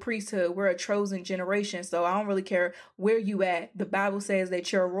royal priesthood. We're a chosen generation. So I don't really care where you at. The Bible says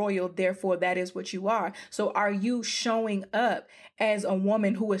that you're royal. Therefore, that is what you are. So are you showing up as a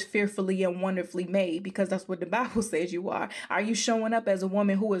woman who is fearfully and wonderfully made? Because that's what the Bible says you are. Are you showing up as a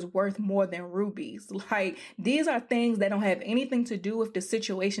woman who is worth more than rubies? Like, these are things that don't have anything to do with the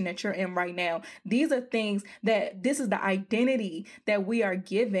situation that you're in right now. These are things that this is the identity that we are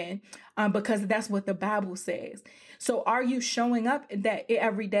given because that's what the Bible says. So are you showing up that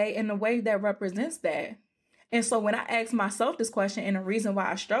every day in a way that represents that? And so when I ask myself this question, and the reason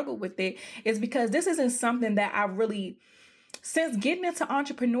why I struggle with it is because this isn't something that I really, since getting into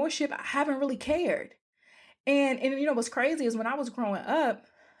entrepreneurship, I haven't really cared. And you know, what's crazy is when I was growing up,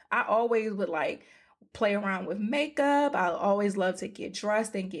 I always would like play around with makeup. I always loved to get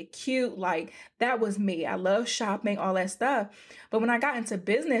dressed and get cute. Like, that was me. I love shopping, all that stuff. But when I got into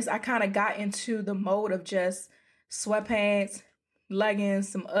business, I kind of got into the mode of just sweatpants, leggings,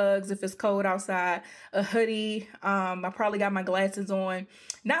 some Uggs if it's cold outside, a hoodie. I probably got my glasses on,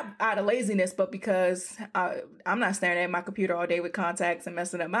 not out of laziness, but because I'm not staring at my computer all day with contacts and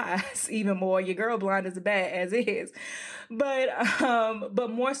messing up my eyes even more. Your girl blind is bad as is. But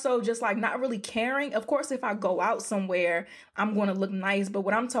more so just like not really caring. Of course, if I go out somewhere, I'm going to look nice. But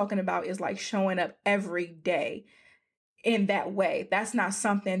what I'm talking about is like showing up every day in that way. That's not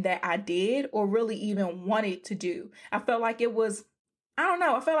something that I did or really even wanted to do. I felt like it was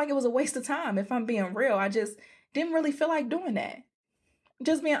a waste of time. If I'm being real, I just didn't really feel like doing that.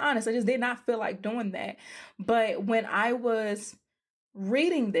 Just being honest, I just did not feel like doing that. But when I was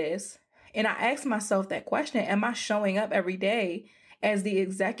reading this and I asked myself that question, am I showing up every day as the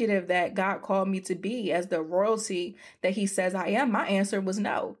executive that God called me to be, as the royalty that he says I am? My answer was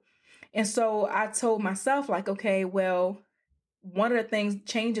no. And so I told myself, like, okay, well, one of the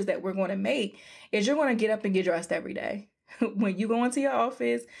changes that we're going to make is you're going to get up and get dressed every day. When you go into your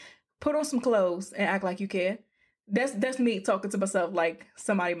office, put on some clothes and act like you care. That's me talking to myself like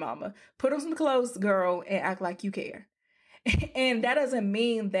somebody mama. Put on some clothes, girl, and act like you care. And that doesn't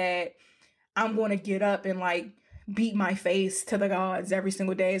mean that I'm going to get up and like beat my face to the gods every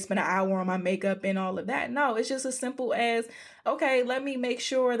single day, spend an hour on my makeup and all of that. No, it's just as simple as, okay, let me make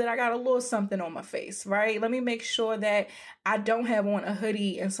sure that I got a little something on my face, right? Let me make sure that I don't have on a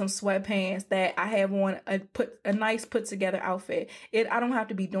hoodie and some sweatpants, that I have on a nice put together outfit. I don't have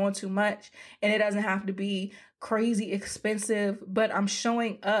to be doing too much, and it doesn't have to be crazy expensive, but I'm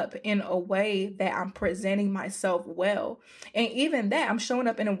showing up in a way that I'm presenting myself well. And even that, I'm showing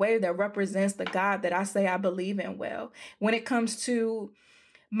up in a way that represents the God that I say I believe in well. When it comes to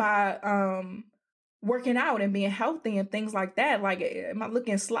my working out and being healthy and things like that. Like, am I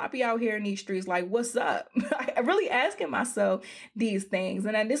looking sloppy out here in these streets? Like, what's up? I'm really asking myself these things.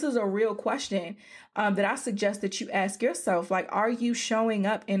 And then this is a real question that I suggest that you ask yourself. Like, are you showing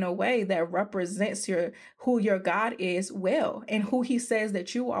up in a way that represents who your God is well and who he says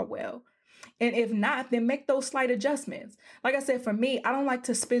that you are well? And if not, then make those slight adjustments. Like I said, for me, I don't like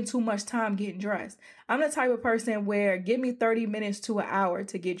to spend too much time getting dressed. I'm the type of person where give me 30 minutes to an hour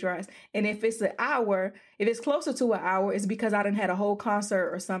to get dressed. And if it's an hour, if it's closer to an hour, it's because I done had a whole concert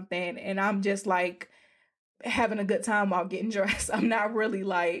or something. And I'm just like having a good time while getting dressed. I'm not really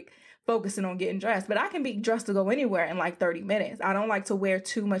like focusing on getting dressed, but I can be dressed to go anywhere in like 30 minutes. I don't like to wear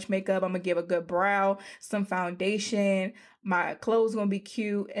too much makeup. I'm gonna give a good brow, some foundation, my clothes gonna be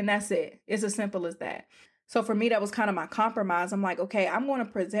cute, and that's it. It's as simple as that. So for me, that was kind of my compromise. I'm like, okay, I'm going to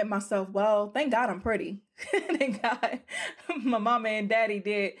present myself well. Thank God I'm pretty. Thank God my mama and daddy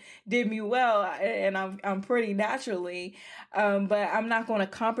did me well, and I'm pretty naturally. But I'm not going to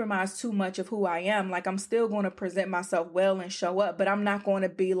compromise too much of who I am. Like, I'm still going to present myself well and show up, but I'm not going to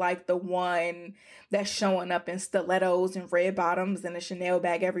be like the one that's showing up in stilettos and red bottoms and a Chanel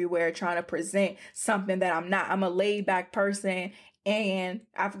bag everywhere trying to present something that I'm not. I'm a laid back person, and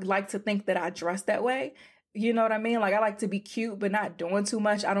I like to think that I dress that way. You know what I mean? Like, I like to be cute, but not doing too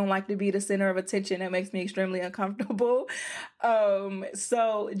much. I don't like to be the center of attention. That makes me extremely uncomfortable.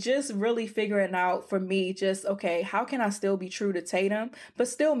 So just really figuring out for me, just, okay, how can I still be true to Tatum, but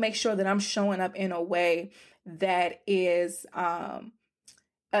still make sure that I'm showing up in a way that is, an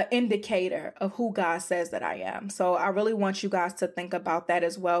indicator of who God says that I am. So I really want you guys to think about that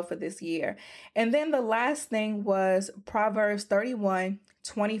as well for this year. And then the last thing was Proverbs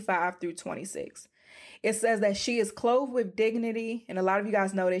 31:25-26. It says that she is clothed with dignity, and a lot of you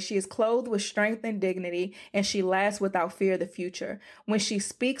guys know that she is clothed with strength and dignity, and she laughs without fear of the future. When she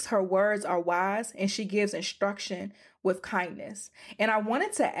speaks, her words are wise, and she gives instruction with kindness. And I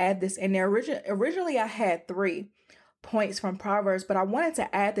wanted to add this in there. Originally, I had 3 points from Proverbs, but I wanted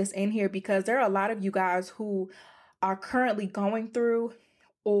to add this in here because there are a lot of you guys who are currently going through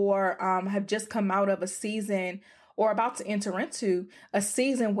or have just come out of a season or about to enter into a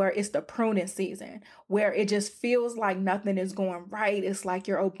season where it's the pruning season, where it just feels like nothing is going right. It's like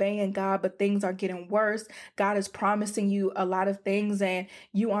you're obeying God, but things are getting worse. God is promising you a lot of things, and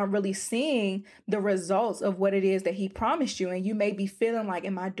you aren't really seeing the results of what it is that he promised you. And you may be feeling like,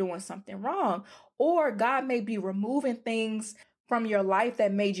 am I doing something wrong? Or God may be removing things from your life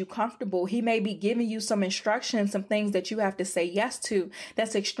that made you comfortable. He may be giving you some instructions, some things that you have to say yes to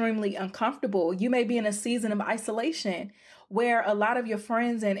that's extremely uncomfortable. You may be in a season of isolation where a lot of your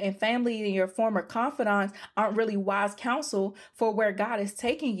friends and family and your former confidants aren't really wise counsel for where God is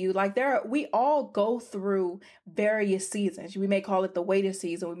taking you. Like, we all go through various seasons. We may call it the waiting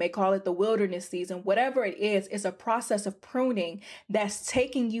season. We may call it the wilderness season. Whatever it is, it's a process of pruning that's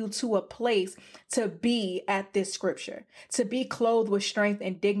taking you to a place to be at this scripture, to be clothed with strength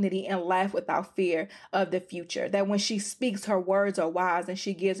and dignity and laugh without fear of the future. That when she speaks, her words are wise and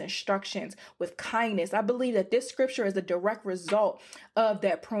she gives instructions with kindness. I believe that this scripture is a direct result of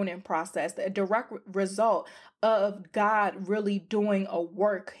that pruning process, a direct result of God really doing a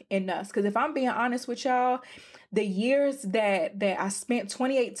work in us. Because if I'm being honest with y'all, the years that I spent,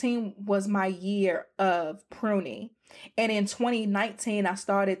 2018 was my year of pruning. And in 2019, I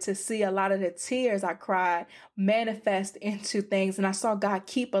started to see a lot of the tears I cried manifest into things. And I saw God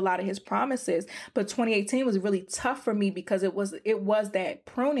keep a lot of his promises. But 2018 was really tough for me because it was that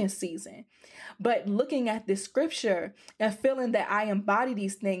pruning season. But looking at this scripture and feeling that I embody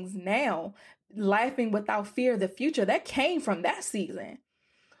these things now, laughing without fear of the future, that came from that season.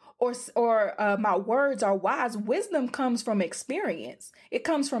 Or my words are wise. Wisdom comes from experience. It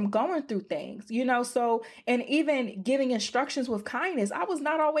comes from going through things, so, and even giving instructions with kindness. I was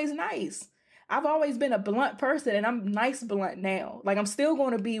not always nice. I've always been a blunt person, and I'm nice blunt now. Like, I'm still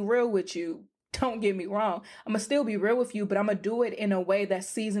going to be real with you. Don't get me wrong. I'm going to still be real with you, but I'm going to do it in a way that's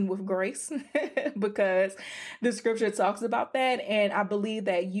seasoned with grace because the scripture talks about that. And I believe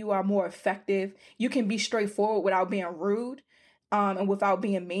that you are more effective. You can be straightforward without being rude. And without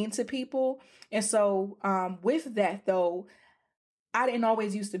being mean to people. And so with that, though, I didn't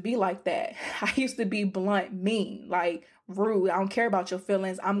always used to be like that. I used to be blunt, mean, like rude. I don't care about your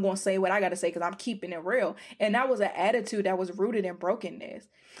feelings. I'm going to say what I got to say because I'm keeping it real. And that was an attitude that was rooted in brokenness.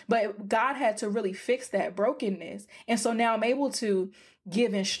 But God had to really fix that brokenness. And so now I'm able to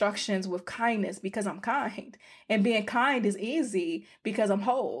give instructions with kindness because I'm kind. And being kind is easy because I'm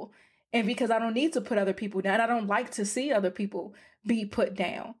whole. And because I don't need to put other people down. I don't like to see other people be put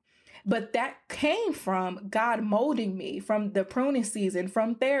down. But that came from God molding me, from the pruning season,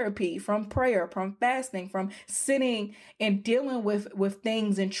 from therapy, from prayer, from fasting, from sitting and dealing with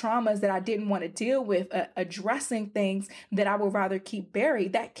things and traumas that I didn't want to deal with, addressing things that I would rather keep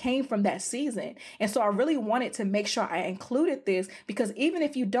buried. That came from that season. And so I really wanted to make sure I included this, because even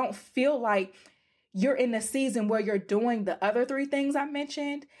if you don't feel like you're in the season where you're doing the other three things I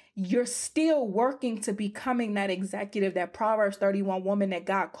mentioned, you're still working to becoming that executive, that Proverbs 31 woman that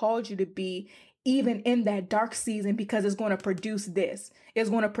God called you to be, even in that dark season, because it's going to produce this. It's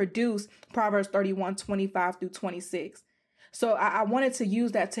going to produce Proverbs 31, 25 through 26. So I wanted to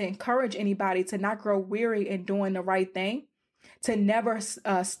use that to encourage anybody to not grow weary in doing the right thing, to never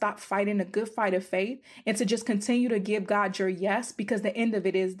stop fighting a good fight of faith, and to just continue to give God your yes, because the end of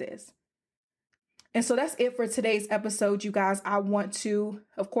it is this. And so that's it for today's episode, you guys. I want to,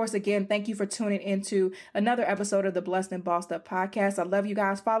 of course, again, thank you for tuning into another episode of the Blessed and Bossed Up podcast. I love you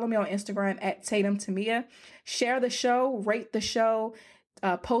guys. Follow me on Instagram at Tatum Tamia. Share the show, rate the show,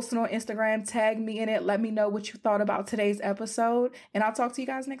 post it on Instagram, tag me in it. Let me know what you thought about today's episode. And I'll talk to you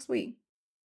guys next week.